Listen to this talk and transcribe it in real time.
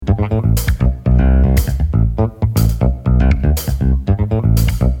This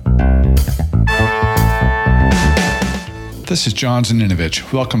is John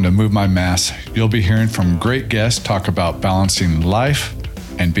Zaninovich. Welcome to Move My Mass. You'll be hearing from great guests talk about balancing life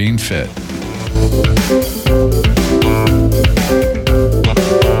and being fit.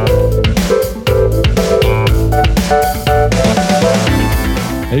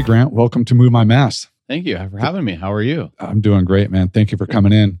 Hey, Grant. Welcome to Move My Mass. Thank you for having me. How are you? I'm doing great, man. Thank you for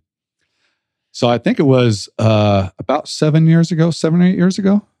coming in. So I think it was about 7 or 8 years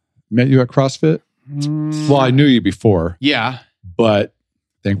ago, met you at CrossFit. Well, I knew you before. Yeah. But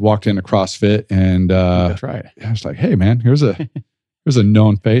I think walked into CrossFit and That's right. I was like, hey man, here's a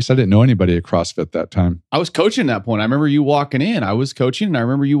known face. I didn't know anybody at CrossFit that time. I was coaching at that point. I remember you walking in. I was coaching and I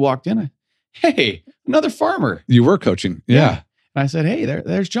remember you walked in. Hey, another farmer. You were coaching. Yeah. And I said, hey,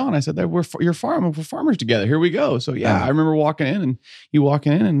 there's John. I said, you're farming. We're farmers together. Here we go. So I remember walking in and you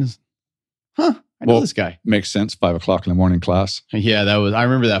walking in and I know this guy. Makes sense. 5 o'clock in the morning class. Yeah, I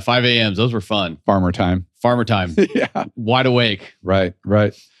remember that 5 a.m. Those were fun. Farmer time. Yeah. Wide awake. Right.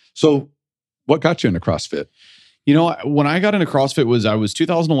 So what got you into CrossFit? You know, when I got into CrossFit I was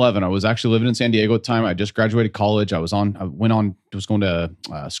 2011. I was actually living in San Diego at the time. I just graduated college. I was going to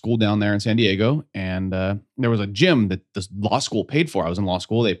school down there in San Diego. And there was a gym that the law school paid for. I was in law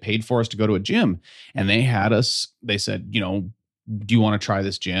school. They paid for us to go to a gym. And they said, do you want to try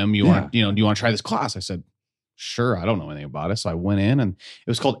this gym? Do you want to try this class? I said, sure. I don't know anything about it. So I went in and it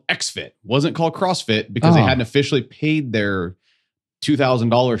was called XFit. It wasn't called CrossFit because they hadn't officially paid their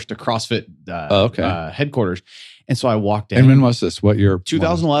 $2,000 to CrossFit headquarters. And so I walked in. And when was this? What year?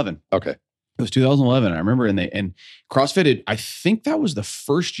 2011. Okay. It was 2011. I remember, and CrossFit, I think that was the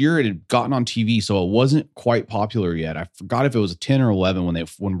first year it had gotten on TV, so it wasn't quite popular yet. I forgot if it was 10 or 11 when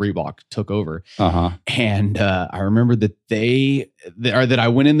Reebok took over. And I remember that that I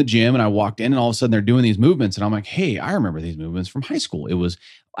went in the gym and I walked in, and all of a sudden they're doing these movements, and I'm like, hey, I remember these movements from high school. It was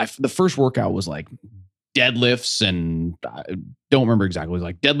the first workout was like deadlifts, and I don't remember exactly. It was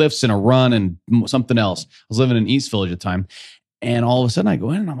like deadlifts and a run and something else. I was living in East Village at the time. And all of a sudden I go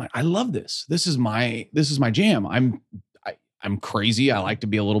in and I'm like, I love this. This is my jam. I'm crazy. I like to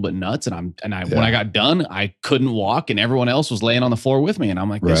be a little bit nuts. When I got done, I couldn't walk and everyone else was laying on the floor with me. And I'm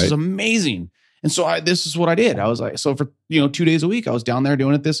like, this is amazing. And so this is what I did. I was like, so for 2 days a week, I was down there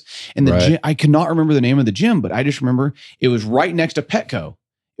doing it and the gym, I cannot remember the name of the gym, but I just remember it was right next to Petco.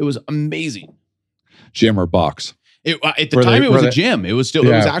 It was amazing. Gym or box? It was a gym. It was still,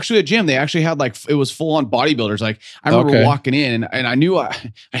 it was actually a gym. They actually had it was full on bodybuilders. Like I remember walking in and I knew I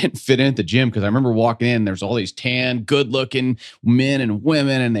didn't fit in at the gym because I remember walking in, there's all these tan, good looking men and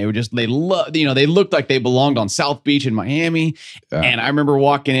women. And they looked like they belonged on South Beach in Miami. Yeah. And I remember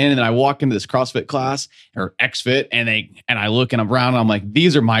walking in and then I walk into this CrossFit class or XFit and I look and I'm around and I'm like,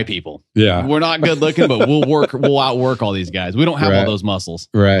 these are my people. Yeah. We're not good looking, but we'll outwork all these guys. We don't have all those muscles.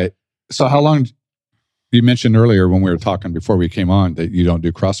 Right. So how long? You mentioned earlier when we were talking before we came on that you don't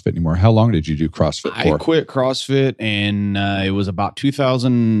do CrossFit anymore. How long did you do CrossFit for? I quit CrossFit and it was about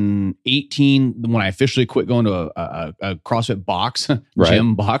 2018 when I officially quit going to a CrossFit box,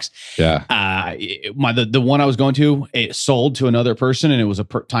 gym box. Yeah. The one I was going to, it sold to another person and it was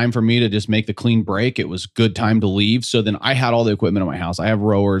time for me to just make the clean break. It was good time to leave. So then I had all the equipment in my house. I have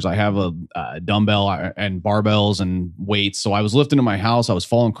rowers. I have a dumbbell and barbells and weights. So I was lifting in my house. I was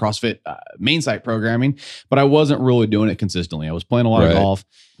following CrossFit main site programming. But I wasn't really doing it consistently. I was playing a lot of golf.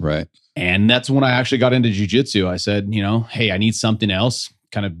 Right. And that's when I actually got into jiu-jitsu. I said, hey, I need something else,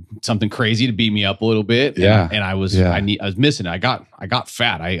 kind of something crazy to beat me up a little bit. Yeah. And I was missing it. I got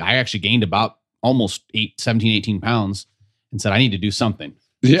fat. I actually gained about almost 18 pounds and said, I need to do something.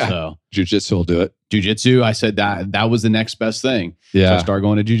 Yeah. So jiu-jitsu will do it. Jiu-jitsu, I said that was the next best thing. Yeah. So I started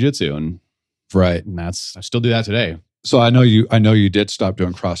going to jiu-jitsu and I still do that today. So I know you did stop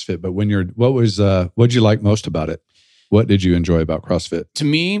doing CrossFit, but what'd you like most about it? What did you enjoy about CrossFit? To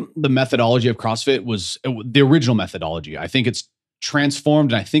me, the methodology of CrossFit was the original methodology. I think it's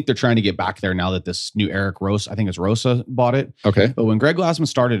transformed, and I think they're trying to get back there now that this new Eric Rosa, I think it's Rosa, bought it. Okay. But when Greg Glassman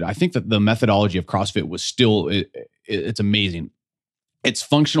started, I think that the methodology of CrossFit was still, it's amazing. It's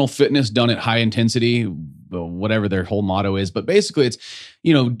functional fitness done at high intensity, whatever their whole motto is. But basically it's,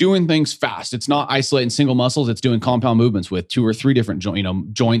 doing things fast. It's not isolating single muscles. It's doing compound movements with 2 or 3 different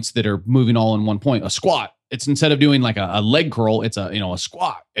joints that are moving all in one point. A squat. It's instead of doing like a leg curl, it's a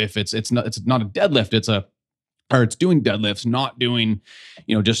squat. If it's not a deadlift, it's doing deadlifts, not doing,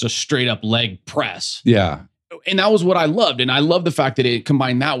 just a straight up leg press. Yeah. And that was what I loved. And I love the fact that it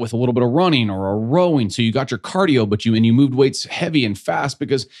combined that with a little bit of running or a rowing. So you got your cardio, but you moved weights heavy and fast,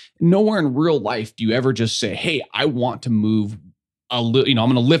 because nowhere in real life do you ever just say, hey, I want to move I'm going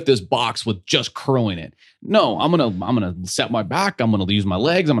to lift this box with just curling it. No, I'm going to set my back. I'm going to use my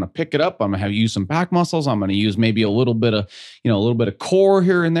legs. I'm going to pick it up. I'm going to use some back muscles. I'm going to use maybe a little bit of core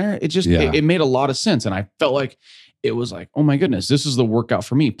here and there. It just, it made a lot of sense. And I felt like it was like, oh my goodness, this is the workout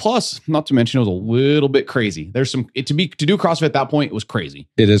for me. Plus, not to mention, it was a little bit crazy. There's to do CrossFit at that point, it was crazy.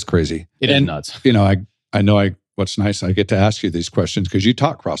 It is crazy. It is nuts. What's nice, I get to ask you these questions because you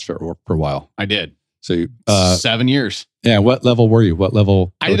taught CrossFit for a while. I did. So 7 years. Yeah. What level were you? What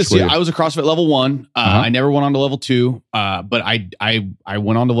level? I was a CrossFit level 1. I never went on to level 2. But I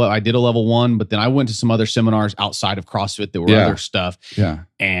went on to, I did a level 1, but then I went to some other seminars outside of CrossFit that were other stuff. Yeah.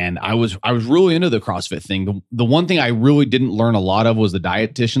 And I was really into the CrossFit thing. The one thing I really didn't learn a lot of was the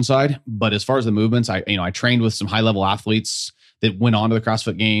dietitian side. But as far as the movements, I trained with some high level athletes that went on to the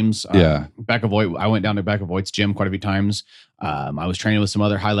CrossFit Games. Becca Voigt, I went down to Becca Voigt's gym quite a few times. I was training with some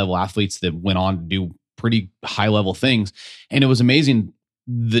other high level athletes that went on to do pretty high level things. And it was amazing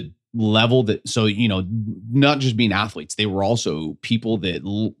the level that, not just being athletes, they were also people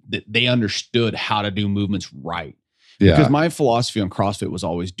that they understood how to do movements right. Yeah. Because my philosophy on CrossFit was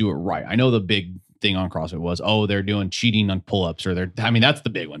always do it right. I know the big thing on CrossFit was, they're doing cheating on pull-ups that's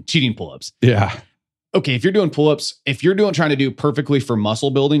the big one, cheating pull-ups. Yeah. Okay, if you're doing pull-ups, if you're trying to do perfectly for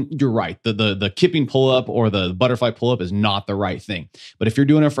muscle building, you're right. The kipping pull-up or the butterfly pull-up is not the right thing. But if you're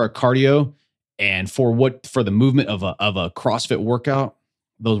doing it for a cardio and for the movement of a CrossFit workout,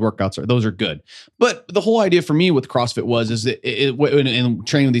 those are good. But the whole idea for me with CrossFit was in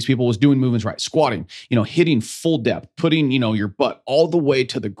training with these people was doing movements right, squatting, hitting full depth, putting your butt all the way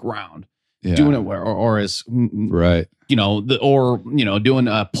to the ground. Yeah. Doing it or as right, doing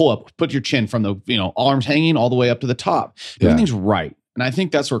a pull up, put your chin from the arms hanging all the way up to the top. Doing things right, and I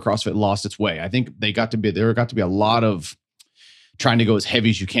think that's where CrossFit lost its way. I think there got to be a lot of trying to go as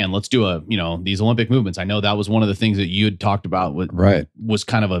heavy as you can. Let's do these Olympic movements. I know that was one of the things that you had talked about. Was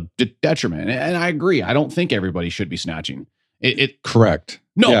kind of a detriment, and I agree. I don't think everybody should be snatching. Correct.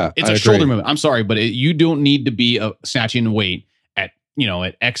 No, it's a shoulder movement. I'm sorry, but you don't need to be snatching weight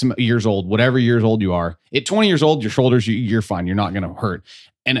at X years old, whatever years old you are. At 20 years old, your shoulders, you're fine. You're not going to hurt.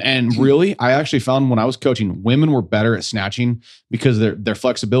 And really, I actually found when I was coaching, women were better at snatching because their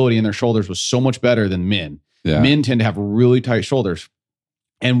flexibility in their shoulders was so much better than men. Yeah. Men tend to have really tight shoulders.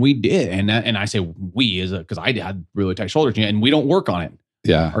 And we did. And I say we because I had really tight shoulders and we don't work on it.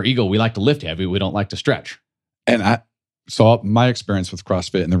 Yeah. Our ego, we like to lift heavy. We don't like to stretch. And so my experience with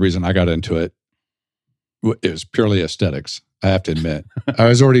CrossFit and the reason I got into it was purely aesthetics. I have to admit, I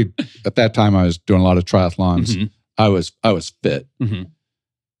was already at that time. I was doing a lot of triathlons. Mm-hmm. I was fit, mm-hmm.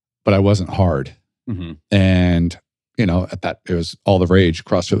 but I wasn't hard. Mm-hmm. And at that it was all the rage.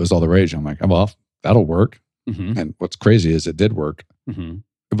 CrossFit was all the rage. I'm like, well, that'll work. Mm-hmm. And what's crazy is it did work. Mm-hmm.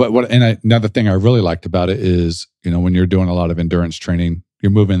 But another thing I really liked about it is when you're doing a lot of endurance training,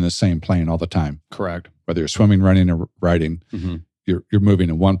 you're moving in the same plane all the time. Correct. Whether you're swimming, running, or riding, mm-hmm. you're moving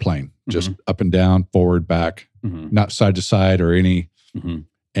in one plane, just mm-hmm. up and down, forward, back. Mm-hmm. Not side to side or any, mm-hmm.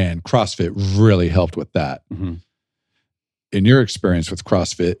 and CrossFit really helped with that. Mm-hmm. In your experience with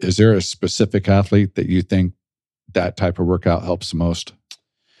CrossFit, is there a specific athlete that you think that type of workout helps the most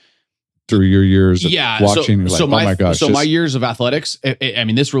through your years of watching? My years of athletics,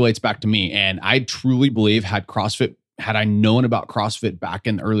 this relates back to me, and I truly believe had I known about CrossFit back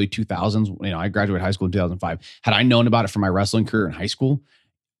in the early 2000s, I graduated high school in 2005. Had I known about it from my wrestling career in high school,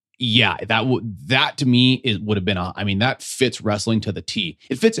 that to me would have been that fits wrestling to the T.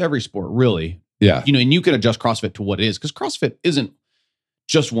 It fits every sport, really. Yeah. And you can adjust CrossFit to what it is because CrossFit isn't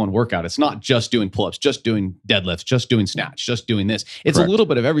just one workout. It's not just doing pull-ups, just doing deadlifts, just doing snatch, just doing this. It's Correct. A little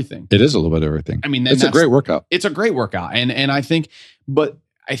bit of everything. It is a little bit of everything. It's a great workout. It's a great workout. And I think, but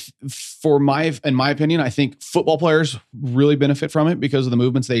in my opinion, I think football players really benefit from it because of the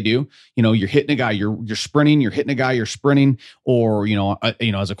movements they do. You're hitting a guy, you're sprinting, you're hitting a guy, you're sprinting, or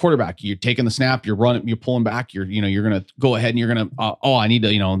as a quarterback, you're taking the snap, you're running, you're pulling back, you're going to go ahead and you're going to I need to,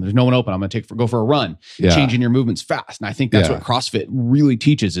 there's no one open, I'm going to go for a run, changing your movements fast. And I think that's what CrossFit really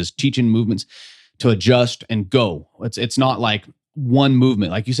teaches is teaching movements to adjust and go. It's not like one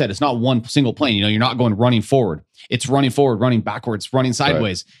movement. Like you said, it's not one single plane. You're not going running forward. It's running forward, running backwards, running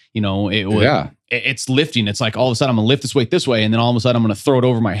sideways. Right. It's lifting. It's like all of a sudden I'm going to lift this weight this way. And then all of a sudden I'm going to throw it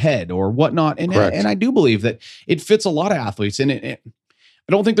over my head or whatnot. And I do believe that it fits a lot of athletes. And I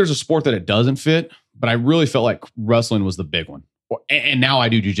don't think there's a sport that it doesn't fit, but I really felt like wrestling was the big one. And now I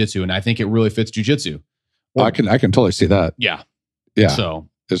do jujitsu and I think it really fits jujitsu. Well, I can totally see that. Yeah. Yeah. So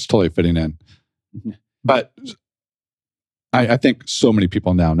it's totally fitting in. But I think so many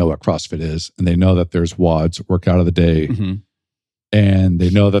people now know what CrossFit is, and they know that there's WODs, workout of the day, mm-hmm. and they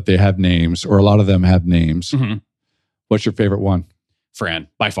know that they have names, or a lot of them have names. Mm-hmm. What's your favorite one? Fran,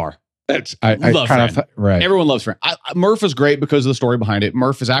 by far. I love kind Fran. of right. Everyone loves Fran. Murph is great because of the story behind it.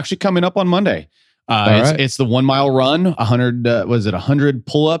 Murph is actually coming up on Monday. It's the 1 mile run, 100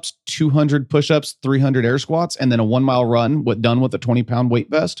 pull-ups, 200 push-ups, 300 air squats, and then a 1 mile run done with a 20-pound weight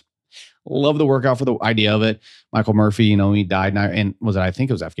vest. Love the workout for the idea of it. Michael Murphy, he died and I think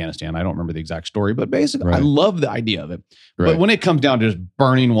it was Afghanistan. I don't remember the exact story, but basically I love the idea of it. Right. But when it comes down to just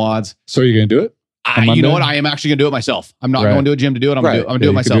burning wads. So you're going to do it? You know what? I am actually going to do it myself. I'm not going to a gym to do it. I'm going to do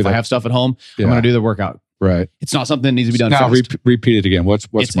it myself. I have stuff at home. I'm going to do the workout. Right. It's not something that needs to be done now fast. Repeat it again.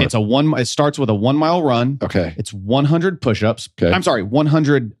 It starts with a 1 mile run. Okay. It's 100 push-ups. Okay. I'm sorry,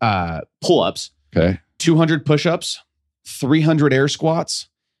 100 pull-ups. Okay. 200 push-ups, 300 air squats,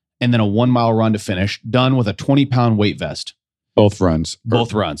 and then a 1 mile run to finish, done with a 20-pound weight vest. Both runs.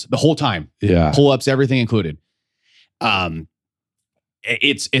 The whole time. Yeah. Pull-ups, everything included.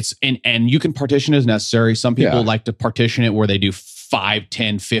 It's and you can partition as necessary. Some people like to partition it where they do 5,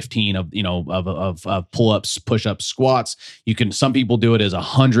 10, 15 of pull-ups, push-ups, squats. Some people do it as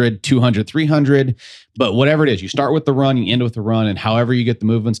 100, 200, 300, but whatever it is, you start with the run, you end with the run, and however you get the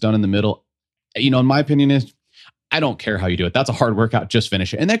movements done in the middle, in my opinion I don't care how you do it. That's a hard workout. Just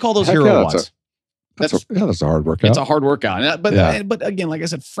finish it. And they call those hero wads. That's a hard workout. It's a hard workout. But again, like I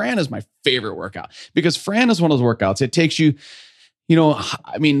said, Fran is my favorite workout because Fran is one of those workouts. It takes you,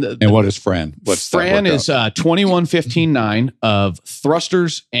 and what is Fran? Fran is 21-15-9 of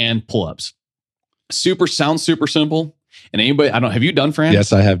thrusters and pull-ups. Sounds super simple. And have you done Fran?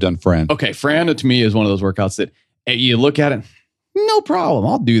 Yes, I have done Fran. Okay. Fran to me is one of those workouts that you look at it, no problem.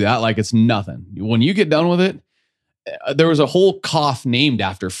 I'll do that like it's nothing. When you get done with it, there was a whole cough named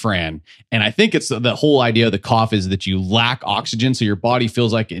after Fran. And I think it's the whole idea of the cough is that you lack oxygen. So your body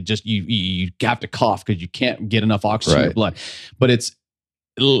feels like it just, you have to cough because you can't get enough oxygen in your blood. But it's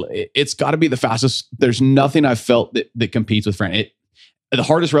got to be the fastest. There's nothing I've felt that competes with Fran. The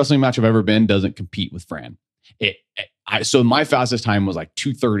hardest wrestling match I've ever been doesn't compete with Fran. So my fastest time was like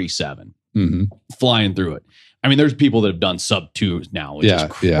 2:37, flying through it. I mean, there's people that have done sub 2 now, which is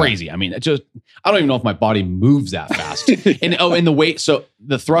crazy. I mean, I don't even know if my body moves that fast. and the weight. So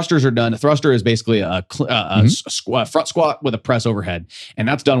the thrusters are done. A thruster is basically a front squat with a press overhead, and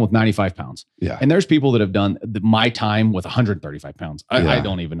that's done with 95 pounds. Yeah. And there's people that have done my time with 135 pounds. I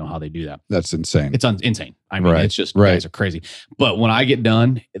don't even know how they do that. That's insane. It's insane. I mean, it's just guys are crazy. But when I get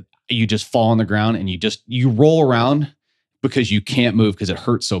done, you just fall on the ground and you roll around because you can't move because it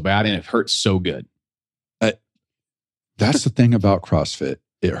hurts so bad and it hurts so good. That's the thing about CrossFit.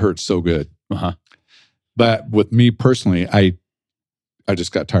 It hurts so good. But with me personally, I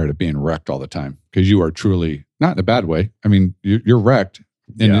just got tired of being wrecked all the time because you are truly, not in a bad way. I mean, you're wrecked.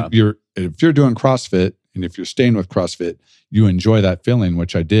 And if you're doing CrossFit and if you're staying with CrossFit, you enjoy that feeling,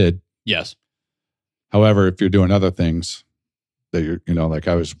 which I did. Yes. However, if you're doing other things that you're, like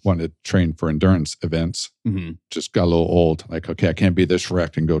I was wanting to train for endurance events, just got a little old. Like, okay, I can't be this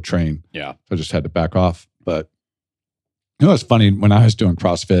wrecked and go train. Yeah. So I just had to back off. But it's funny when I was doing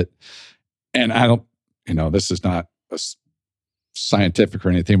CrossFit, and I don't, this is not scientific or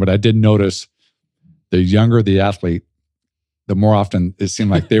anything, but I did notice the younger the athlete, the more often it seemed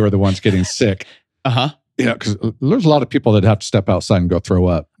like they were the ones getting sick. Because there's a lot of people that have to step outside and go throw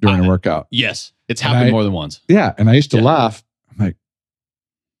up during a workout. Yes. It's happened more than once. Yeah. And I used to laugh. I'm like,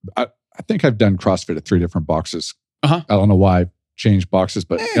 I think I've done CrossFit at 3 different boxes. I don't know why. Change boxes,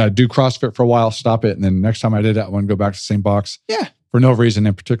 but do CrossFit for a while, stop it, and then next time I did it, I want to go back to the same box. Yeah, for no reason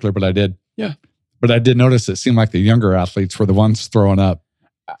in particular, but I did. Yeah, but I did notice it seemed like the younger athletes were the ones throwing up.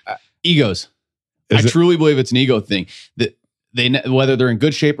 Egos. I truly believe it's an ego thing. That whether they're in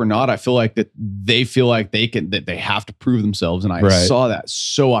good shape or not, I feel like that they feel like they have to prove themselves, and I saw that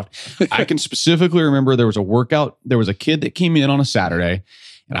so often. I can specifically remember there was a workout. There was a kid that came in on a Saturday,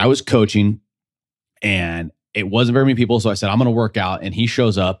 and I was coaching, and it wasn't very many people. So I said, I'm going to work out. And he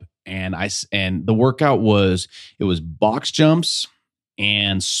shows up and the workout was box jumps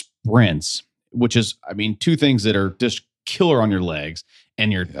and sprints, which is, 2 things that are just killer on your legs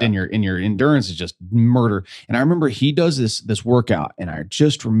and your endurance is just murder. And I remember he does this workout and I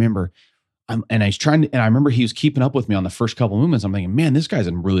just remember I remember he was keeping up with me on the first couple of movements. I'm thinking, man, this guy's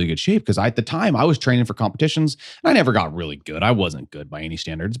in really good shape. Because at the time I was training for competitions and I never got really good. I wasn't good by any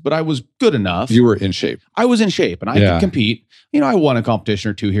standards, but I was good enough. You were in shape. I was in shape and I could compete. I won a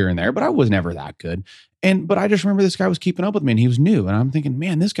competition or 2 here and there, but I was never that good. But I just remember this guy was keeping up with me and he was new. And I'm thinking,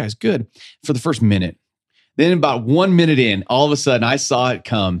 man, this guy's good for the first minute. Then about 1 minute in, all of a sudden I saw it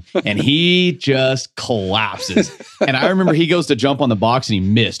come and he just collapses. And I remember he goes to jump on the box and he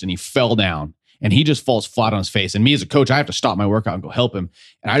missed and he fell down. and he just falls flat on his face. And me as a coach, I have to stop my workout and go help him.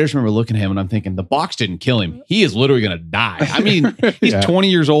 And I just remember looking at him and I'm thinking, the box didn't kill him. He is literally going to die. I mean, he's 20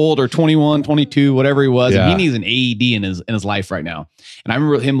 years old or 21, 22, whatever he was. And he needs an AED in his life right now. And I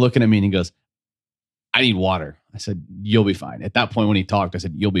remember him looking at me and he goes, I need water. I said, you'll be fine. At that point when he talked, I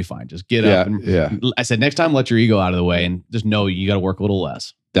said, you'll be fine. Just get up. And I said, next time, let your ego out of the way and just know you got to work a little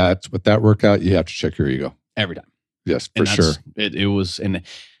less. That's with that workout, you have to check your ego. Every time. Yes, for sure. It was, and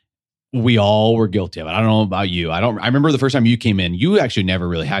we all were guilty of it. I don't know about you. I remember the first time you came in, you actually never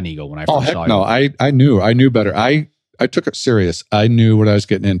really had an ego when I first saw you. No, I knew better. I took it serious. I knew what I was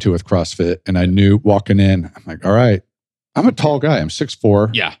getting into with CrossFit, and I knew walking in, I'm like, all right, I'm a tall guy. I'm 6'4".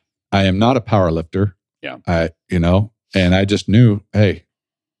 Yeah. I am not a power lifter. Yeah. And I just knew, hey,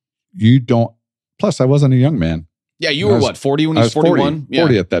 you don't, plus I wasn't a young man. Yeah. You were what, 40 when you was 41?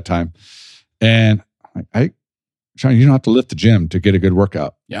 40 at that time. And Sean, you don't have to lift the gym to get a good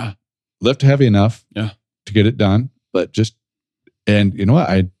workout. Yeah. Lift heavy enough to get it done. But and you know what?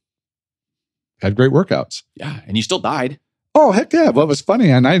 I had great workouts. Yeah. And you still died. Oh, heck yeah. Well, it was funny.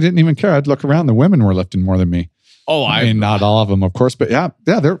 And I didn't even care. I'd look around. The women were lifting more than me. Oh, I mean, not all of them, of course, but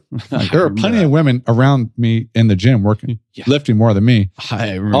there are plenty of women around me in the gym working, lifting more than me.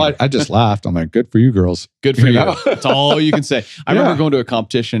 I just laughed. I'm like, good for you girls. Good for you. That's all you can say. I remember going to a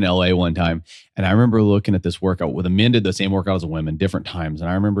competition in LA one time, and I remember looking at this workout where the men did the same workout as the women, different times. And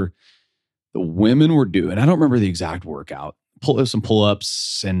I remember the women were doing, I don't remember the exact workout, some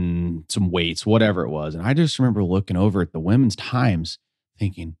pull-ups and some weights, whatever it was. And I just remember looking over at the women's times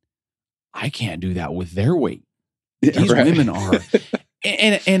thinking, I can't do that with their weight. These women are,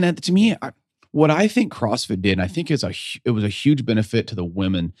 and to me, what I think CrossFit did, and I think it was a huge benefit to the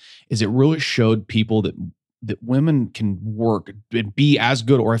women, is it really showed people that women can work and be as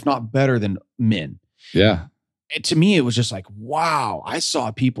good, or if not better than men. Yeah. And to me, it was just like, wow. I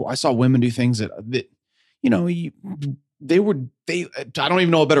saw women do things that I don't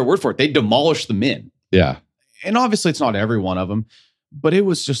even know a better word for it. They demolished the men. Yeah. And obviously, it's not every one of them. But it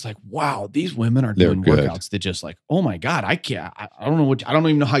was just like, wow, these women are doing workouts that just like, oh my God, I can't, I don't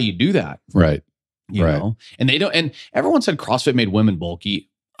even know how you do that. Right. You know? And they don't, and everyone said CrossFit made women bulky.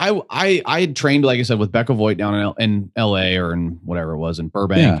 I had trained, like I said, with Becca Voigt down in LA or in whatever it was in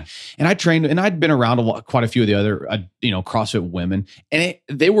Burbank. Yeah. And I trained, and I'd been around quite a few of the other, CrossFit women, and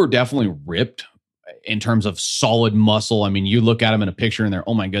they were definitely ripped in terms of solid muscle. I mean, you look at them in a picture and they're,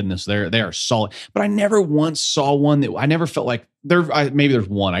 oh my goodness, they are solid. But I never once saw one that I never felt like maybe there's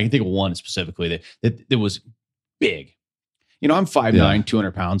one. I can think of one specifically that was big. I'm 5'9",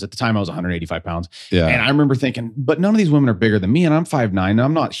 200 pounds. At the time I was 185 pounds. Yeah. And I remember thinking, but none of these women are bigger than me. And I'm 5'9".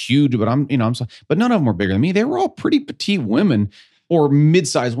 I'm not huge, but but none of them were bigger than me. They were all pretty petite women or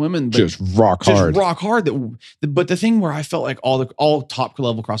mid-sized women. But just rock hard. But the thing where I felt like all top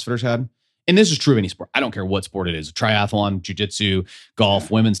level CrossFitters had, and this is true of any sport. I don't care what sport it is. Triathlon, jiu-jitsu,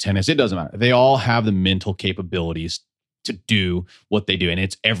 golf, women's tennis. It doesn't matter. They all have the mental capabilities to do what they do. And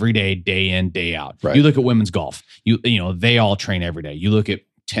it's every day, day in, day out. Right. You look at women's golf. They all train every day. You look at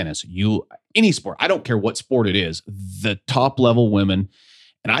tennis. Any sport. I don't care what sport it is. The top level women.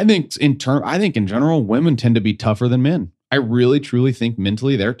 And I think in general, women tend to be tougher than men. I really, truly think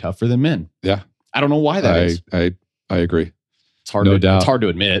mentally they're tougher than men. Yeah. I don't know why that is. I agree. It's hard. It's hard to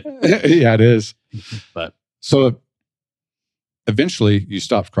admit. Yeah, it is. But so eventually you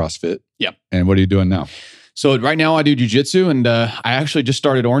stopped CrossFit. Yeah. And what are you doing now? So right now I do jiu-jitsu, and I actually just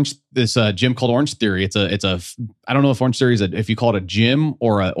started this gym called Orange Theory. It's a I don't know if Orange Theory is if you call it a gym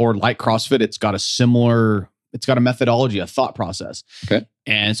or like CrossFit, it's got a methodology, a thought process. Okay.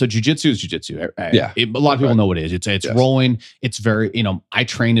 And so jiu-jitsu is jiu-jitsu. Yeah. A lot of people know what it is. It's rolling. It's very, I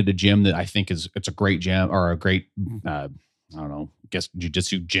train at a gym that I think it's a great gym, or a great, I guess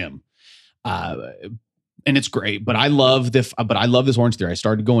jiu-jitsu gym. And it's great, but I love this Orange Theory. I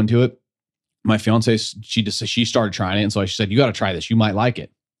started going to it. My fiance, she started trying it. And so she said, you got to try this. You might like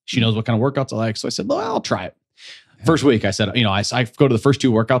it. She knows what kind of workouts I like. So I said, well, I'll try it. First week, I said, I go to the first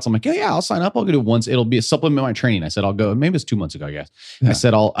 2 workouts. I'm like, yeah, I'll sign up. I'll go do once. It'll be a supplement my training. I said, I'll go. Maybe it's 2 months ago, I guess. Yeah. I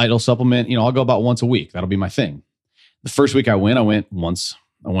said, it'll supplement. I'll go about once a week. That'll be my thing. The first week I went once.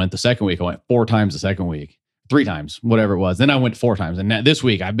 I went the second week. I went 4 times the second week, 3 times, whatever it was. Then I went 4 times. And this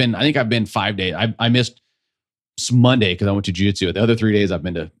week I think I've been 5 days. I missed Monday because I went to jiu-jitsu. The other 3 days I've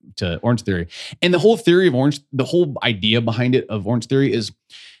been to Orange Theory. And the whole theory of the whole idea behind it of Orange Theory is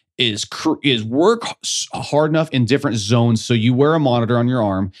work hard enough in different zones. So you wear a monitor on your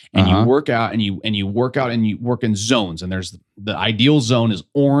arm and you work out and you work out and you work in zones. And there's the ideal zone is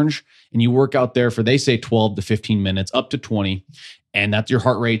orange, and you work out there for, they say 12 to 15 minutes, up to 20. And that's your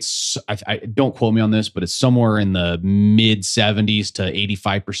heart rate's, I don't quote me on this, but it's somewhere in the mid 70s to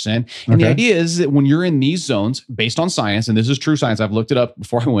 85%. And the idea is that when you're in these zones, based on science, and this is true science, I've looked it up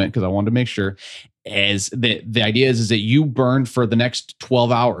before I went because I wanted to make sure, is that the idea is that you burn for the next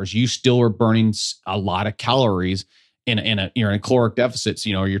 12 hours, you still are burning a lot of calories you're in a caloric deficit. So,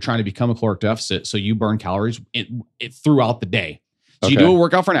 you're trying to become a caloric deficit. So you burn calories throughout the day. So you do a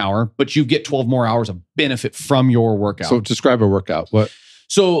workout for an hour, but you get 12 more hours of benefit from your workout. So describe a workout. What?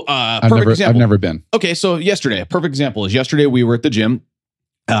 So I've never been. Okay, so yesterday, a perfect example is yesterday we were at the gym.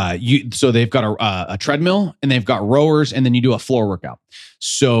 So they've got a treadmill and they've got rowers, and then you do a floor workout.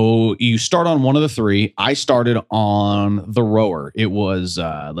 So you start on one of the three. I started on the rower. It was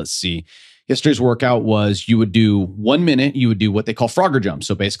let's see. Yesterday's workout was you would do 1 minute. You would do what they call Frogger jumps.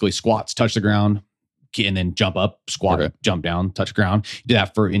 So basically squats, touch the ground, and then jump up, squat, jump down, touch ground.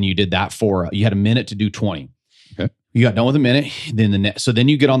 You did that for you had a minute to do 20. Okay. You got done with a minute. So then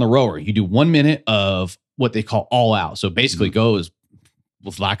you get on the rower. You do 1 minute of what they call all out. So basically goes,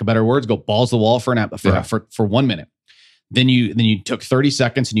 with lack of better words, go balls to the wall for 1 minute. Then you took 30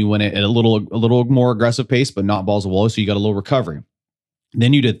 seconds and you went at a little more aggressive pace, but not balls to the wall. So you got a little recovery.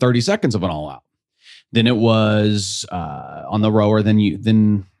 Then you did 30 seconds of an all out. Then it was on the rower.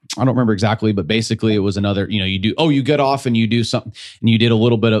 Then I don't remember exactly, but basically it was another, you get off and you do something, and you did a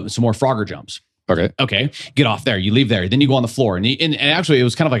little bit of some more Frogger jumps. Okay. Get off there. You leave there. Then you go on the floor. And actually it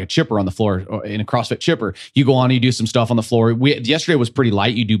was kind of like a chipper on the floor in a CrossFit chipper. You go on and you do some stuff on the floor. Yesterday was pretty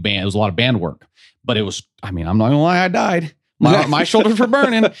light. You do band. It was a lot of band work, but it was, I'm not gonna lie, I died. My shoulders were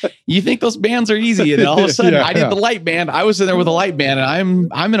burning. You think those bands are easy, and all of a sudden I did the light band. I was in there with a light band, and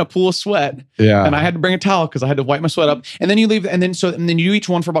I'm in a pool of sweat. Yeah, and I had to bring a towel because I had to wipe my sweat up. And then you leave, and then you do each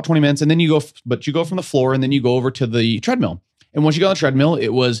one for about 20 minutes, and then you go from the floor, and then you go over to the treadmill. And once you go on the treadmill,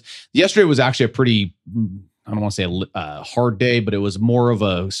 yesterday was actually a pretty, I don't want to say a hard day, but it was more of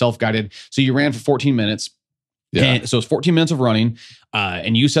a self-guided. So you ran for 14 minutes. Yeah. And so it's 14 minutes of running,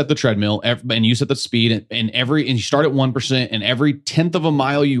 and you set the treadmill, and you set the speed, and you start at 1%, and every 10th of a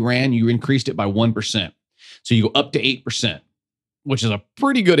mile you ran, you increased it by 1%. So you go up to 8%, which is a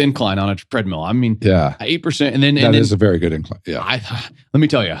pretty good incline on a treadmill. 8%, and then that is a very good incline. Yeah, let me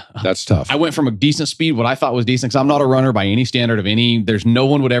tell you, that's tough. I went from a decent speed, what I thought was decent, because I'm not a runner by any standard of any. There's no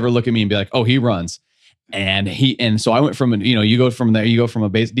one would ever look at me and be like, "Oh, he runs." And so I went from you go from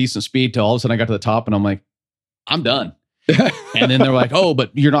a decent speed to all of a sudden I got to the top, and I'm like, I'm done. And then they're like, "Oh,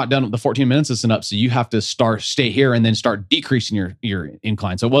 but you're not done with the 14 minutes isn't up. So you have to stay here and then start decreasing your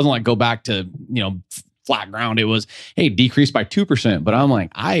incline." So it wasn't like go back to, flat ground. It was, hey, decrease by 2%. But I'm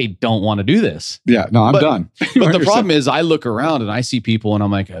like, I don't want to do this. Yeah, no, I'm done. But the problem is I look around and I see people and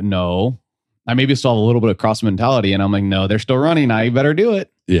I'm like, no, I maybe still have a little bit of cross mentality. And I'm like, no, they're still running. I better do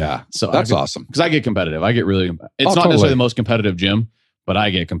it. Yeah. So that's awesome. Because I get competitive. I get really, it's not necessarily the most competitive gym, but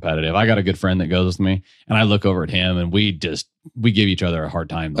I get competitive. I got a good friend that goes with me, and I look over at him, and we give each other a hard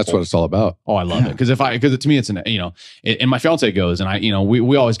time. That's what it's all about. Oh, I love it. Because to me, it's and my fiance goes, and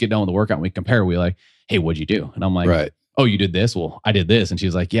we always get done with the workout and we compare. We like, hey, what'd you do? And I'm like, right. Oh, you did this? Well, I did this. And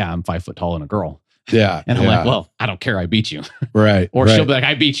she's like, yeah, I'm 5 foot tall and a girl. Yeah. And I'm like, well, I don't care. I beat you. Right. Or she'll be like,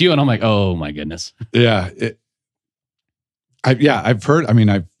 I beat you. And I'm like, oh my goodness. Yeah. I've heard,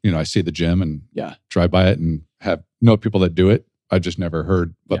 I see the gym and drive by it and know people that do it. I just never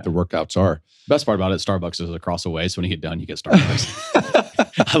heard what the workouts are. Best part about it, Starbucks is across the way. So when you get done, you get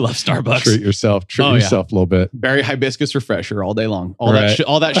Starbucks. I love Starbucks. Treat yourself a little bit. Berry hibiscus refresher all day long. All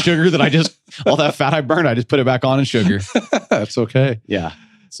that sugar that all that fat I burned, I just put it back on in sugar. That's okay. Yeah.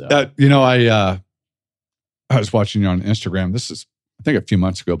 So I was watching you on Instagram. This is, I think, a few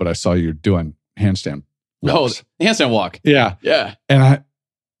months ago, but I saw you doing handstand walks. Oh, handstand walk. Yeah. Yeah.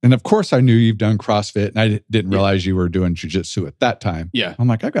 And of course, I knew you've done CrossFit, and I didn't realize you were doing jiu-jitsu at that time. Yeah. I'm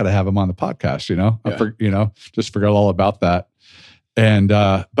like, I got to have him on the podcast, just forgot all about that. And,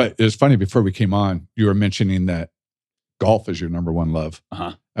 but it was funny, before we came on, you were mentioning that golf is your number one love.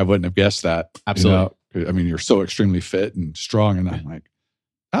 Uh-huh. I wouldn't have guessed that. Absolutely. You're so extremely fit and strong. And I'm like,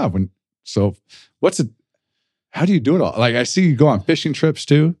 how do you do it all? Like, I see you go on fishing trips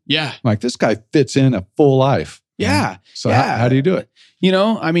too. Yeah. I'm like, this guy fits in a full life. Yeah. So how do you do it? We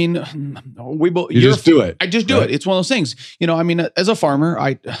both. You just do it. I just do it. It's one of those things. As a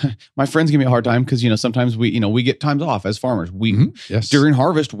farmer, my friends give me a hard time because sometimes we get times off as farmers. During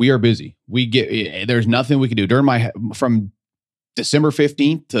harvest we are busy. There's nothing we can do from December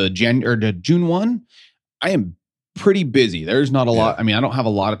 15th to June 1. I am pretty busy. There's not a lot. I mean, I don't have a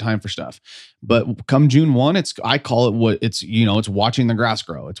lot of time for stuff, but come June 1, I call it it's watching the grass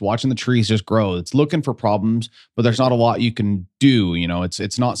grow. It's watching the trees just grow. It's looking for problems, but there's not a lot you can do.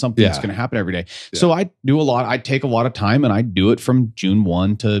 It's not something that's going to happen every day. Yeah. So I take a lot of time, and I do it from June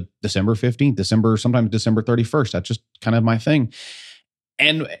 1 to December 15th, sometimes December 31st. That's just kind of my thing.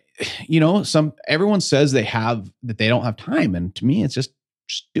 And, everyone says they don't have time. And to me, it's just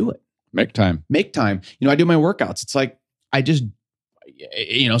do it. Make time. I do my workouts. It's like, I just,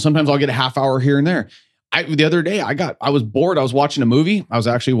 sometimes I'll get a half hour here and there. The other day I was bored. I was watching a movie. I was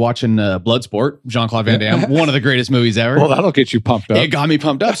actually watching Bloodsport, Jean-Claude Van Damme, one of the greatest movies ever. Well, that'll get you pumped up. It got me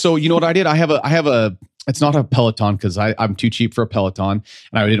pumped up. So you know what I did? I have a, it's not a Peloton because I'm too cheap for a Peloton,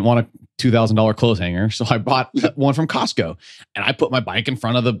 and I didn't want a $2,000 clothes hanger. So I bought one from Costco, and I put my bike in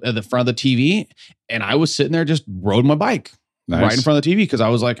front of the front of the TV, and I was sitting there, just rode my bike. Nice. Right in front of the TV, because I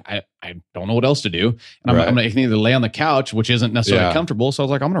was like, I don't know what else to do. And I'm going to either lay on the couch, which isn't necessarily comfortable. So I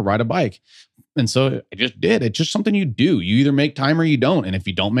was like, I'm going to ride a bike. And so I just did. It's just something you do. You either make time or you don't. And if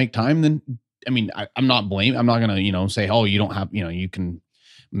you don't make time, then, I'm not blaming. I'm not going to, say, oh, you don't have, you can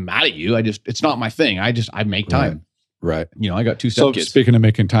mad at you. It's not my thing. I make time. Right. I got 2 stepkids. So speaking of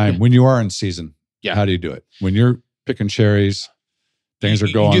making time, when you are in season, how do you do it? When you're picking cherries, things are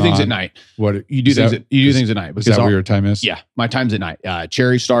going on. You do things at night. You do things at night. Is that where your time is? Yeah, my time's at night.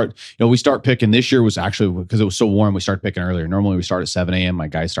 Cherries start, we start picking. This year was actually, because it was so warm, we started picking earlier. Normally we start at 7 a.m. My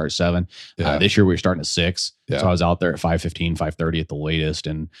guys start at 7. This year we were starting at 6. So I was out there at 5:15, 5:30 at the latest.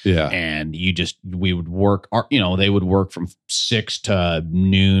 And we would work, they would work from 6 to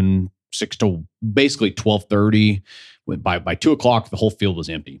noon, 6 to basically 12:30. By 2 o'clock, the whole field was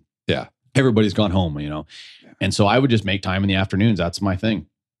empty. Yeah. Everybody's gone home, And so I would just make time in the afternoons. That's my thing.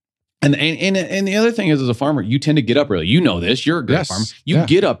 And the other thing is, as a farmer, you tend to get up early. You know this. You're a great farmer. You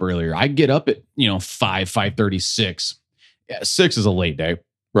get up earlier. I get up at 5:30, 6. Yeah, 6 is a late day.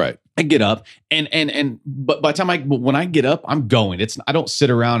 Right. I get up but by the time when I get up, I'm going. I don't sit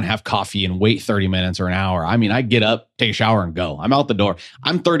around and have coffee and wait 30 minutes or an hour. I get up, take a shower, and go. I'm out the door.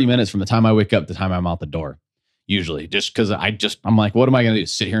 I'm 30 minutes from the time I wake up to the time I'm out the door. Usually, just because I'm like, what am I going to do?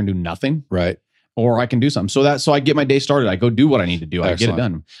 Sit here and do nothing? Right. Or I can do something. So I get my day started. I go do what I need to do. Excellent. I get it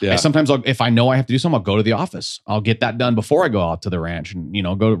done. Yeah. Sometimes if I know I have to do something, I'll go to the office. I'll get that done before I go out to the ranch and,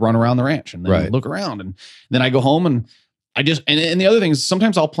 go run around the ranch and then look around. And then I go home and I just, and the other thing is,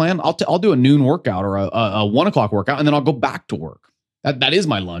 sometimes I'll do a noon workout or a 1 o'clock workout, and then I'll go back to work. That is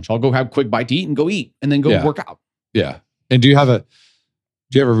my lunch. I'll go have a quick bite to eat and go eat and then go work out. Yeah. And do you have a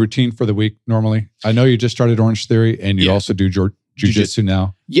routine for the week normally? I know you just started Orange Theory, and you also do jiu-jitsu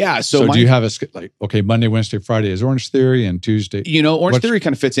now. Yeah. So do you have Monday, Wednesday, Friday is Orange Theory, and Tuesday? Orange Theory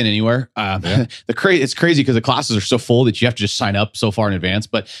kind of fits in anywhere. It's crazy because the classes are so full that you have to just sign up so far in advance.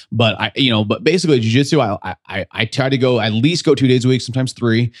 But basically jiu-jitsu, I try to go at least 2 days a week, sometimes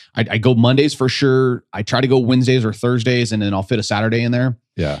 3. I go Mondays for sure. I try to go Wednesdays or Thursdays, and then I'll fit a Saturday in there.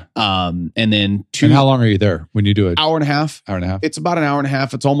 Yeah. And then 2. And how long are you there when you do it? Hour and a half. Hour and a half. It's about an hour and a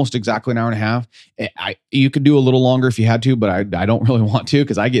half. It's almost exactly an hour and a half. You could do a little longer if you had to, but I don't really want to,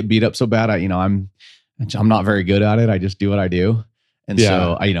 because I get beat up so bad. I'm not very good at it. I just do what I do. And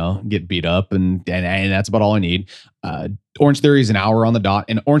so I, get beat up and that's about all I need. Orange Theory is an hour on the dot,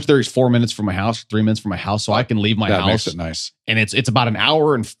 and Orange Theory is 4 minutes from my house, 3 minutes from my house. So I can leave my house. Makes it nice. And it's about an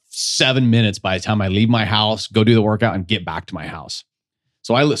hour and 7 minutes by the time I leave my house, go do the workout, and get back to my house.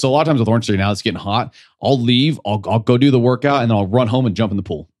 So a lot of times with Orange Theory, now it's getting hot, I'll leave, I'll go do the workout, and then I'll run home and jump in the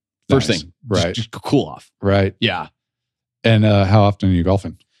pool. First thing. Right. Just cool off. Right. Yeah. And how often are you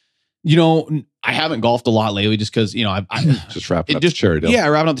golfing? I haven't golfed a lot lately, just because, I just wrapping up the cherry deal. Yeah,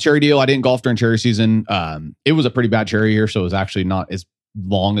 wrapping up the cherry deal. I didn't golf during cherry season. It was a pretty bad cherry year, so it was actually not as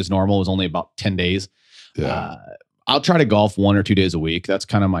long as normal. It was only about 10 days. Yeah. I'll try to golf 1 or 2 days a week. That's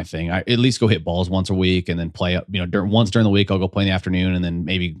kind of my thing. I at least go hit balls once a week, and then play up, once during the week, I'll go play in the afternoon, and then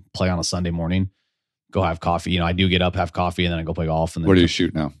maybe play on a Sunday morning, go have coffee. I do get up, have coffee, and then I go play golf. And then what do you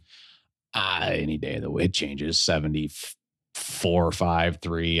shoot now? Any day of the week, it changes. 74, 5,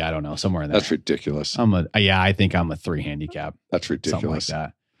 3. I don't know, somewhere in there. That's ridiculous. I think I'm a 3 handicap. That's ridiculous. Something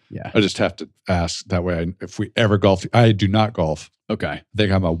like that. Yeah. I just have to ask that way. If we ever golf, I do not golf. Okay. I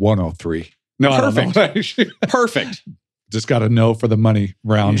think I'm a 103. No, perfect. Perfect. Just got to know for the money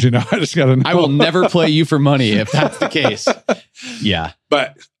rounds, I just got to know. I will never play you for money if that's the case. Yeah.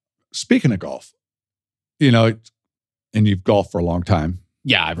 But speaking of golf, and you've golfed for a long time.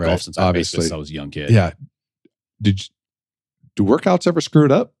 Yeah, I've golfed since I was a young kid. Yeah. Do workouts ever screw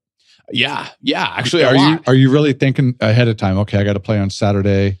it up? Yeah. Actually, are you really thinking ahead of time? Okay, I got to play on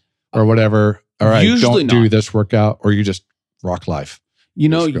Saturday or whatever. All right, usually don't do this workout, or you just rock life.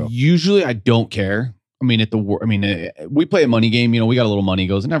 Usually I don't care. we play a money game. We got a little money,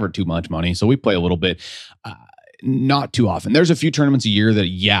 goes never too much money, so we play a little bit. Not too often. There's a few tournaments a year that,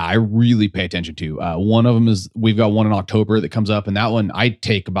 I really pay attention to. One of them is, we've got one in October that comes up, and that one I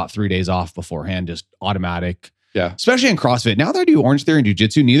take about 3 days off beforehand, just automatic. Yeah. Especially in CrossFit. Now that I do Orange Theory and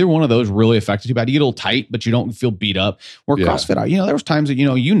Jiu-Jitsu, neither one of those really affected too bad. You get a little tight, but you don't feel beat up. Where CrossFit, there was times that,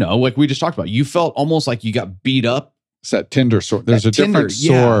 like we just talked about, you felt almost like you got beat up. It's that tender sore. There's a different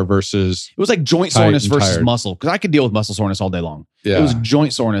sore versus. It was like joint soreness versus muscle, because I could deal with muscle soreness all day long. Yeah. It was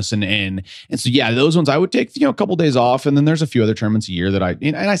joint soreness, and so those ones I would take a couple days off, and then there's a few other tournaments a year that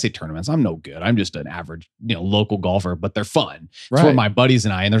and I say tournaments, I'm no good. I'm just an average local golfer, but they're fun. It's for my buddies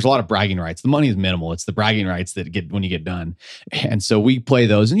and there's a lot of bragging rights. The money is minimal. It's the bragging rights that get when you get done, and so we play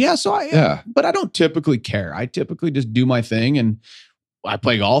those. And but I don't typically care. I typically just do my thing, and I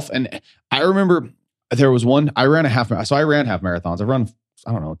play golf. And I remember. There was one, I ran half marathons. I've run,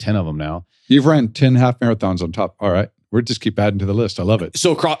 10 of them now. You've ran 10 half marathons on top. All right. We'll just keep adding to the list. I love it.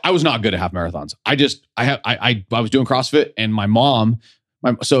 So I was not good at half marathons. I was doing CrossFit, and my mom,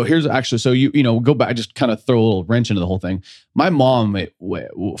 so go back, I just kind of throw a little wrench into the whole thing. My mom,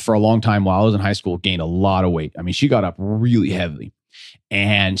 for a long time while I was in high school, gained a lot of weight. I mean, she got up really heavily.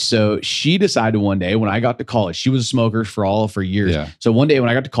 And so she decided one day when I got to college, she was a smoker for years. Yeah. So one day when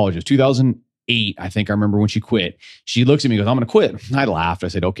I got to college, it was 2008, I think I remember when she quit. She looks at me and goes, I'm going to quit. I laughed. I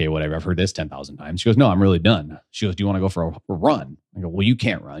said, okay, whatever. I've heard this 10,000 times. She goes, no, I'm really done. She goes, do you want to go for a run? I go, well, you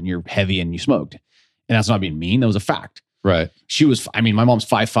can't run. You're heavy and you smoked. And that's not being mean. That was a fact. Right. My mom's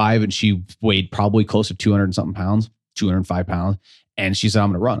 5'5", and she weighed probably close to 200 and something pounds, 205 pounds. And she said, I'm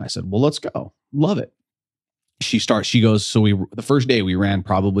going to run. I said, well, let's go. Love it. She goes, so the first day we ran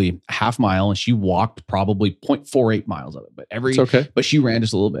probably a half mile, and she walked probably 0.48 miles of it, but she ran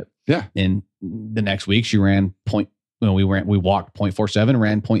just a little bit. Yeah. And the next week she ran we walked 0.47,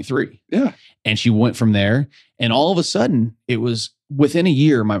 ran 0.3. Yeah. And she went from there, and all of a sudden it was within a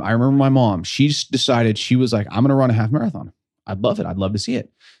year. I remember my mom, she just decided, she was like, I'm going to run a half marathon. I'd love it. I'd love to see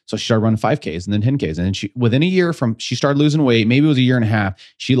it. So she started running 5Ks and then 10Ks. And then within a year she started losing weight, maybe it was a year and a half,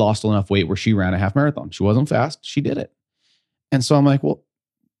 she lost enough weight where she ran a half marathon. She wasn't fast. She did it. And so I'm like, well,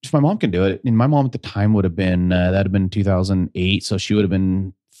 if my mom can do it, and my mom at the time would have been, that'd have been 2008. So she would have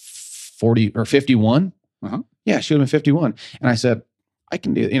been 40 or 51. Uh-huh. Yeah, she would have been 51. And I said, I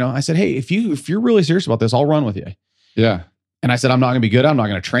can do it. I said, hey, if you're really serious about this, I'll run with you. Yeah. And I said, I'm not going to be good. I'm not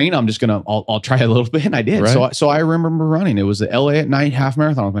going to train. I'm just going to, I'll try a little bit. And I did. Right. So I remember running. It was the LA at Night half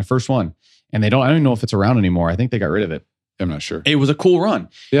marathon. It was my first one. And I don't even know if it's around anymore. I think they got rid of it. I'm not sure. It was a cool run.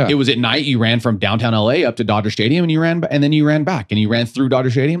 Yeah. It was at night. You ran from downtown LA up to Dodger Stadium, and then you ran back, and you ran through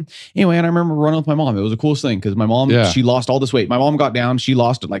Dodger Stadium. Anyway, and I remember running with my mom. It was the coolest thing, because my mom, she lost all this weight. My mom got down. She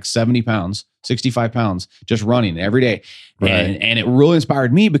lost like 70 pounds, 65 pounds, just running every day. Right. And it really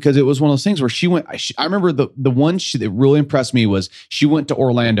inspired me, because it was one of those things where she went, I remember the one that really impressed me was she went to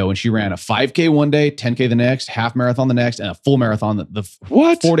Orlando, and she ran a 5K one day, 10K the next, half marathon the next, and a full marathon the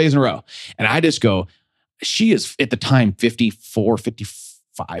 4 days in a row. And I just go, she is at the time 54,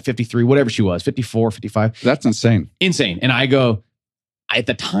 55, 53, whatever she was, 54, 55. That's insane. Insane. And I go, at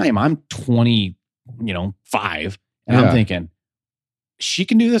the time, I'm 25, and I'm thinking, she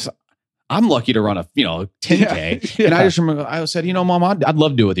can do this. I'm lucky to run a 10K. Yeah. And I just remember, I said, Mom, I'd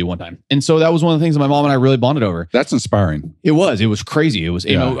love to do it with you one time. And so that was one of the things that my mom and I really bonded over. That's inspiring. It was crazy. It was,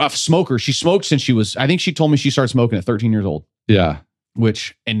 a smoker. She smoked since I think she told me she started smoking at 13 years old. Yeah.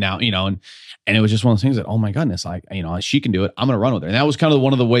 And now, and it was just one of those things that, oh my goodness, she can do it. I'm going to run with her. And that was kind of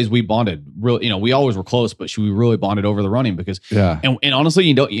one of the ways we bonded. Really, we always were close, but we really bonded over the running, because, and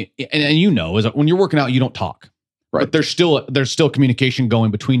honestly, is that when you're working out, you don't talk, right? But there's still communication going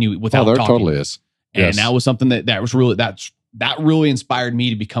between you without talking. Totally is. And that was something that was really, that really inspired me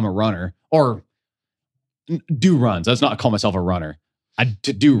to become a runner, or do runs. Let's not call myself a runner.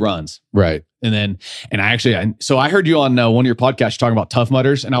 To do runs. Right. And so I heard you on one of your podcasts talking about Tough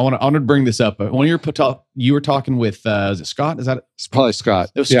Mudders, and I want to bring this up. One of you were talking with, is it Scott? Is that it? It's probably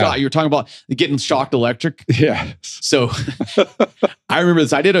Scott. It was Scott. You were talking about getting shocked electric. Yeah. So I remember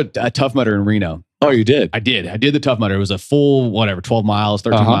this. I did a Tough Mudder in Reno. Oh, you did? I did the Tough Mudder. It was a full, 12 miles,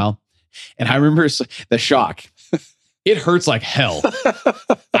 13 mile. And I remember the shock. It hurts like hell.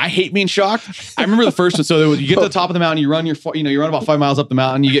 I hate being shocked. I remember the first one. So you get to the top of the mountain, you run you run about 5 miles up the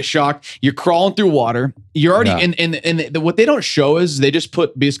mountain, you get shocked, you're crawling through water. You're already and what they don't show is they just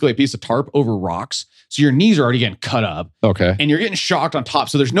put basically a piece of tarp over rocks. So your knees are already getting cut up. Okay. And you're getting shocked on top.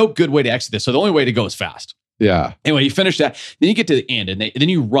 So there's no good way to exit this. So the only way to go is fast. Yeah. Anyway, you finish that. Then you get to the end, and then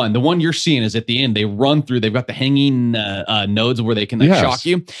you run. The one you're seeing is at the end. They run through. They've got the hanging nodes where they can shock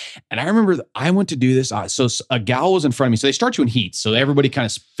you. And I remember I went to do this. So a gal was in front of me. So they start you in heats. So everybody kind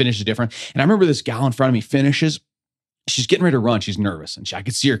of finishes different. And I remember this gal in front of me finishes. She's getting ready to run. She's nervous, and I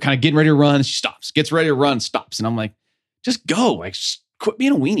could see her kind of getting ready to run. She stops, gets ready to run, stops, and I'm like, just go. Like, just quit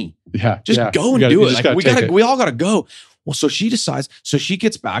being a weenie. Yeah. Just go and do it. Like we all gotta go. Well, so she decides. So she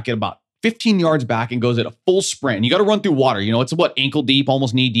gets back at about 15 yards back and goes at a full sprint. And you got to run through water. You know, it's what, ankle deep,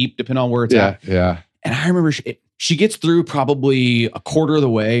 almost knee deep, depending on where it's at. Yeah. And I remember she gets through probably a quarter of the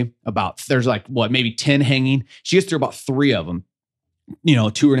way. There's like what, maybe 10 hanging. She gets through about 3 of them. You know,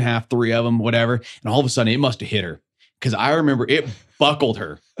 2.5, 3 of them, whatever. And all of a sudden, it must have hit her, because I remember it buckled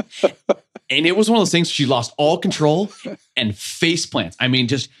her. And it was one of those things, she lost all control and face plants. I mean,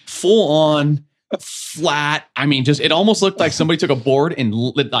 just full on flat. I mean, just, it almost looked like somebody took a board and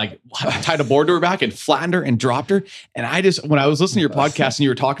like tied a board to her back and flattened her and dropped her. And I just, when I was listening to your podcast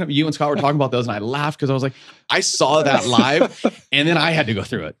and you and Scott were talking about those, and I laughed because I was like, I saw that live, and then I had to go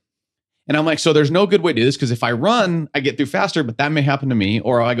through it. And I'm like, so there's no good way to do this, because if I run, I get through faster, but that may happen to me,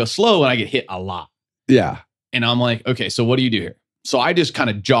 or I go slow and I get hit a lot. Yeah. And I'm like, okay, so what do you do here? So I just kind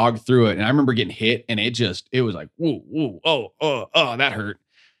of jogged through it, and I remember getting hit, and it was like, whoa, oh, that hurt.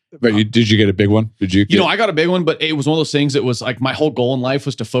 But did you get a big one? Did you? I got a big one, but it was one of those things that was like, my whole goal in life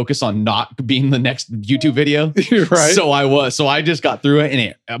was to focus on not being the next YouTube video. Right. So I just got through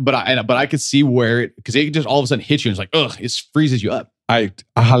it, but I could see where because it just all of a sudden hits you, and it's like, ugh, it freezes you up. I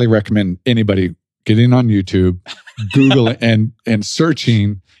highly recommend anybody getting on YouTube, Google and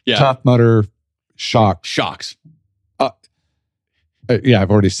searching Tough Mudder shocks. Yeah,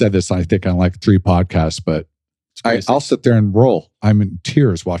 I've already said this, I think, on like 3 podcasts, but I'll sit there and roll. I'm in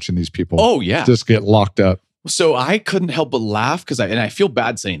tears watching these people. Oh, yeah. Just get locked up. So I couldn't help but laugh, because I feel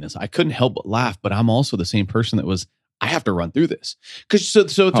bad saying this. I couldn't help but laugh, but I'm also the same person that was, I have to run through this.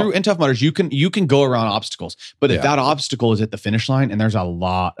 Because through in Tough Mudders, you can go around obstacles, but if that obstacle is at the finish line and there's a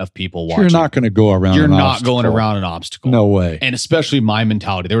lot of people watching, you're not going to go around. You're not going around an obstacle. No way. And especially my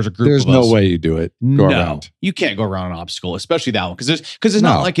mentality. There was a group. There's of us. no way you do it. Go around. You can't go around an obstacle, especially that one, because it's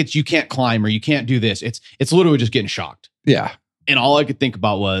not like you can't climb or you can't do this. It's literally just getting shocked. Yeah. And all I could think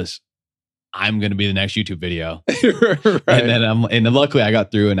about was, I'm going to be the next YouTube video. Right. And then luckily I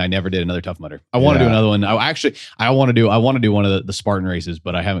got through, and I never did another Tough Mudder. I want to do another one. I want to do one of the Spartan races,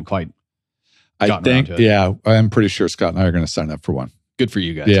 but I haven't quite gotten around to it. Yeah, I'm pretty sure Scott and I are going to sign up for one. Good for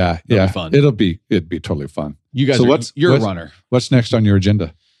you guys. Yeah. It'll be fun. It'd be totally fun. You guys you're a runner. What's next on your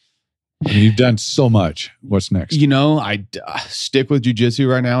agenda? I mean, you've done so much. What's next? I stick with jiu-jitsu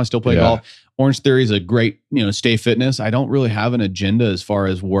right now. I still play golf. Orange Theory is a great, stay fitness. I don't really have an agenda as far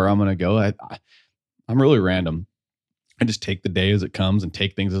as where I'm going to go. I'm really random. I just take the day as it comes and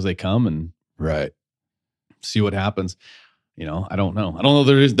take things as they come and see what happens. I don't know. I don't know.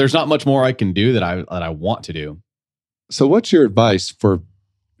 There's not much more I can do that I want to do. So what's your advice for,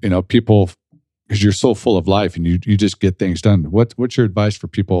 people, because you're so full of life and you just get things done. What's your advice for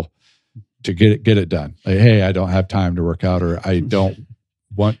people to get it done? Like, hey, I don't have time to work out, or I don't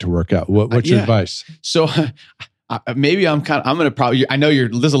want to work out. What's your advice? So maybe I'm going to probably, I know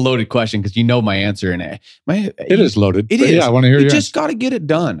this is a loaded question because you know my answer. And it is loaded. It is. Yeah, I want to hear you. You just got to get it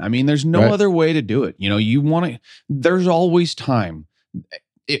done. I mean, there's no other way to do it. There's always time.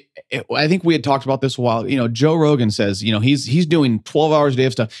 I think we had talked about this a while. Joe Rogan says, he's doing 12 hours a day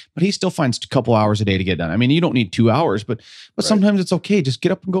of stuff, but he still finds a couple hours a day to get done. I mean, you don't need 2 hours, but sometimes it's okay. Just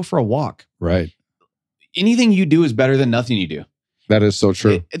get up and go for a walk. Right. Anything you do is better than nothing you do. That is so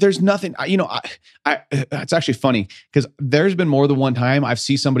true. There's nothing, it's actually funny because there's been more than one time I've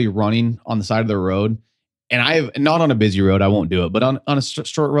seen somebody running on the side of the road, and I've not on a busy road, I won't do it, but on a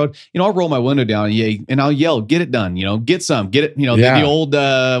short road, I'll roll my window down and I'll yell, get it done, get it, the old,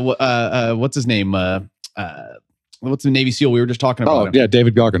 what's his name? What's the Navy SEAL we were just talking about? Oh, yeah,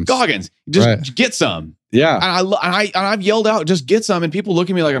 David Goggins. Just get some. Yeah. And I've yelled out, just get some, and people look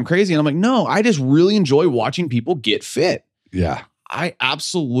at me like I'm crazy, and I'm like, no, I just really enjoy watching people get fit. Yeah. I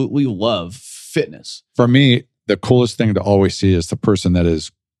absolutely love fitness. For me, the coolest thing to always see is the person that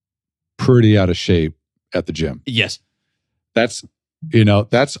is pretty out of shape at the gym. Yes. That's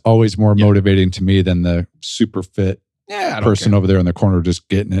always more motivating to me than the super fit person over there in the corner just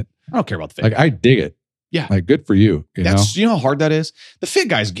getting it. I don't care about the fit. Like, I dig it. Yeah. Like, good for you. You know how hard that is? The fit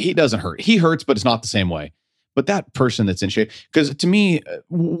guys, he doesn't hurt. He hurts, but it's not the same way. But that person that's in shape, because to me,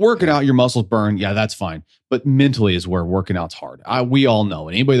 working out, your muscles burn. Yeah, that's fine. But mentally is where working out's hard. We all know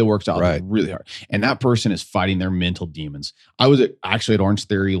it. Anybody that works out is really hard. And that person is fighting their mental demons. I was actually at Orange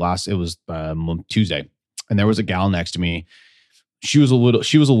Theory it was Tuesday. And there was a gal next to me. she was a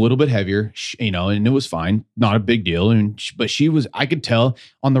little bit heavier, and it was fine, not a big deal. But she was, I could tell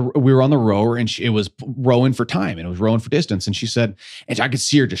we were on the rower, and it was rowing for time, and it was rowing for distance. And she said, and I could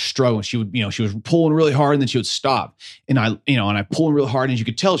see her just struggling. She would, she was pulling really hard, and then she would stop. And I pulling really hard, and you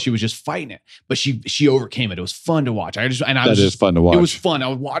could tell she was just fighting it, but she overcame it. It was fun to watch. That is fun to watch. It was fun.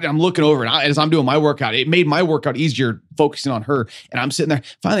 I'm looking over, and as I'm doing my workout, it made my workout easier focusing on her. And I'm sitting there.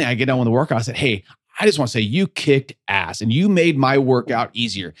 Finally, I get done with the workout. I said, hey, I just want to say you kicked ass and you made my workout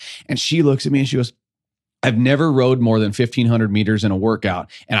easier. And she looks at me and she goes, I've never rowed more than 1,500 meters in a workout,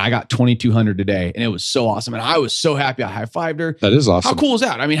 and I got 2,200 today. And it was so awesome. And I was so happy. I high-fived her. That is awesome. How cool is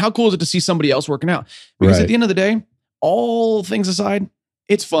that? I mean, how cool is it to see somebody else working out? Because at the end of the day, all things aside,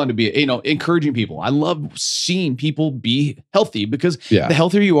 it's fun to be, encouraging people. I love seeing people be healthy because the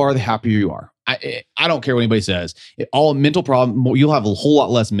healthier you are, the happier you are. I don't care what anybody says. All mental problem, you'll have a whole lot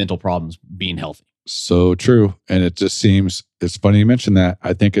less mental problems being healthy. So true. And it just seems, it's funny you mentioned that.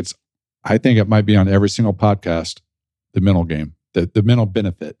 I think it might be on every single podcast, the mental game, the mental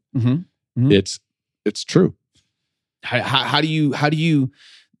benefit. Mm-hmm. Mm-hmm. It's true. How do you,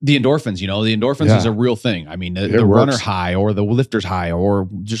 the endorphins, the endorphins is a real thing. I mean, the runner high or the lifter's high or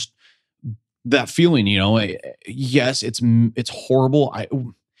just that feeling, yes, it's horrible.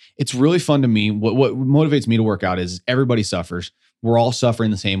 It's really fun to me. What motivates me to work out is everybody suffers. We're all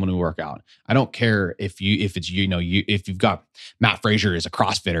suffering the same when we work out. I don't care if you've got Matt Frazier is a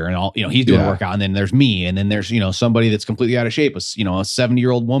CrossFitter and all, he's doing a workout, and then there's me, and then there's, somebody that's completely out of shape, a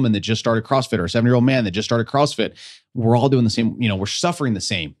 70-year-old woman that just started CrossFit, or a 70-year-old man that just started CrossFit. We're all doing the same, we're suffering the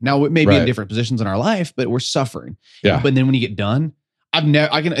same. Now it may be in different positions in our life, but we're suffering. Yeah. But then when you get done,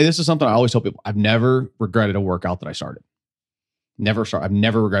 this is something I always tell people, I've never regretted a workout that I started. I've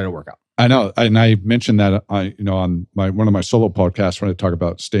never regretted a workout. I know. And I mentioned that on one of my solo podcasts when I talk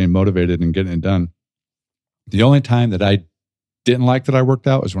about staying motivated and getting it done. The only time that I didn't like that I worked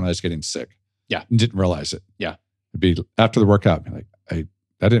out was when I was getting sick. Yeah. And didn't realize it. Yeah. It'd be after the workout, be like,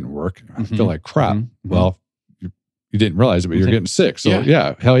 that didn't work. I feel like crap. Mm-hmm. Well, you didn't realize it, but you're getting sick. So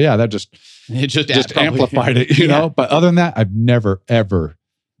hell yeah, that just amplified it, you know? But other than that, I've never, ever.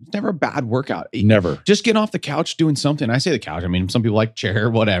 It's never a bad workout. Never. Just getting off the couch doing something. I say the couch. I mean, some people like chair,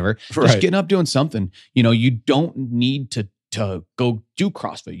 whatever. Just getting up doing something. You don't need to go do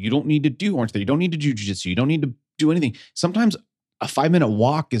CrossFit. You don't need to do Orange Theory. You don't need to do jiu-jitsu. You don't need to do anything. Sometimes a 5-minute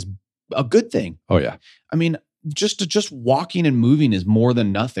walk is a good thing. Oh yeah. I mean, just walking and moving is more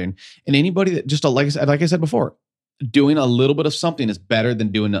than nothing. And anybody that just like I said before, doing a little bit of something is better than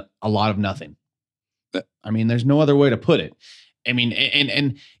doing a lot of nothing. I mean, there's no other way to put it. I mean,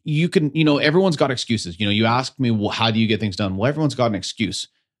 and you can, everyone's got excuses. You ask me, well, how do you get things done? Well, everyone's got an excuse.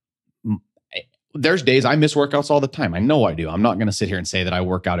 There's days I miss workouts all the time. I know I do. I'm not going to sit here and say that I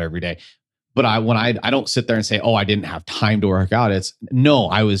work out every day, but I don't sit there and say, oh, I didn't have time to work out.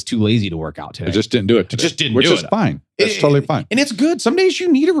 I was too lazy to work out today. I just didn't do it today. Which is fine. That's totally fine. And it's good. Some days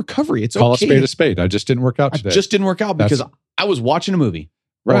you need a recovery. It's Call okay. a spade. I just didn't work out today. I just didn't work out because I was watching a movie.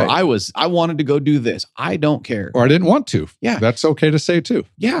 Right. Or I wanted to go do this. I don't care. Or I didn't want to. Yeah. That's okay to say too.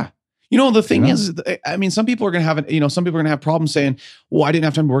 Yeah. The thing is, I mean, some people are going to have problems saying, well, I didn't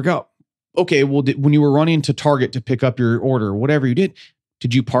have time to work out. Okay. Well, when you were running to Target to pick up your order, whatever you did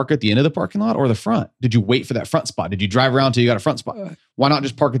you park at the end of the parking lot or the front? Did you wait for that front spot? Did you drive around till you got a front spot? Why not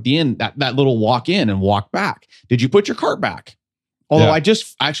just park at the end, that little walk in and walk back? Did you put your cart back? Although I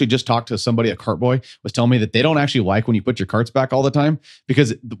actually just talked to somebody at Cartboy was telling me that they don't actually like when you put your carts back all the time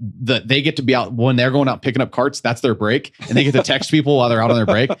because they get to be out when they're going out picking up carts. That's their break, and they get to text people while they're out on their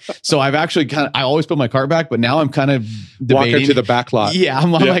break. So I've actually I always put my cart back, but now I'm kind of debating. Walk into the back lot. Yeah,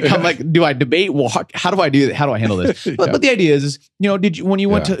 I'm like, do I debate walk? How do I do that? How do I handle this? But the idea is, when you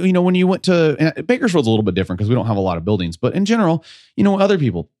went to Bakersfield's a little bit different because we don't have a lot of buildings, but in general, other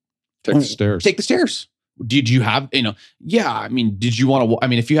people take the stairs. Did you have, I mean, did you want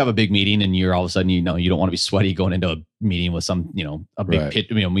to, if you have a big meeting and you're all of a sudden, you don't want to be sweaty going into a meeting with some, a big pitch,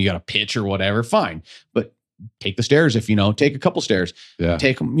 we got a pitch or whatever, fine. But take the stairs take a couple stairs. Yeah.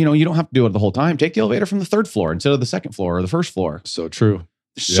 Take them, you don't have to do it the whole time. Take the elevator from the 3rd floor instead of the 2nd floor or the 1st floor. So true.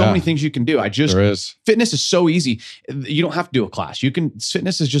 There's so many things you can do. There is. Fitness is so easy. You don't have to do a class.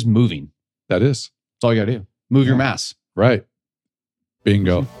 Fitness is just moving. That is. That's all you got to do. Move your mass. Right.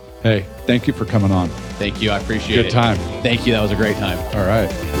 Bingo. Hey, thank you for coming on. Thank you. I appreciate it. Good time. Thank you. That was a great time. All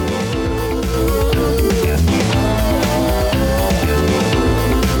right.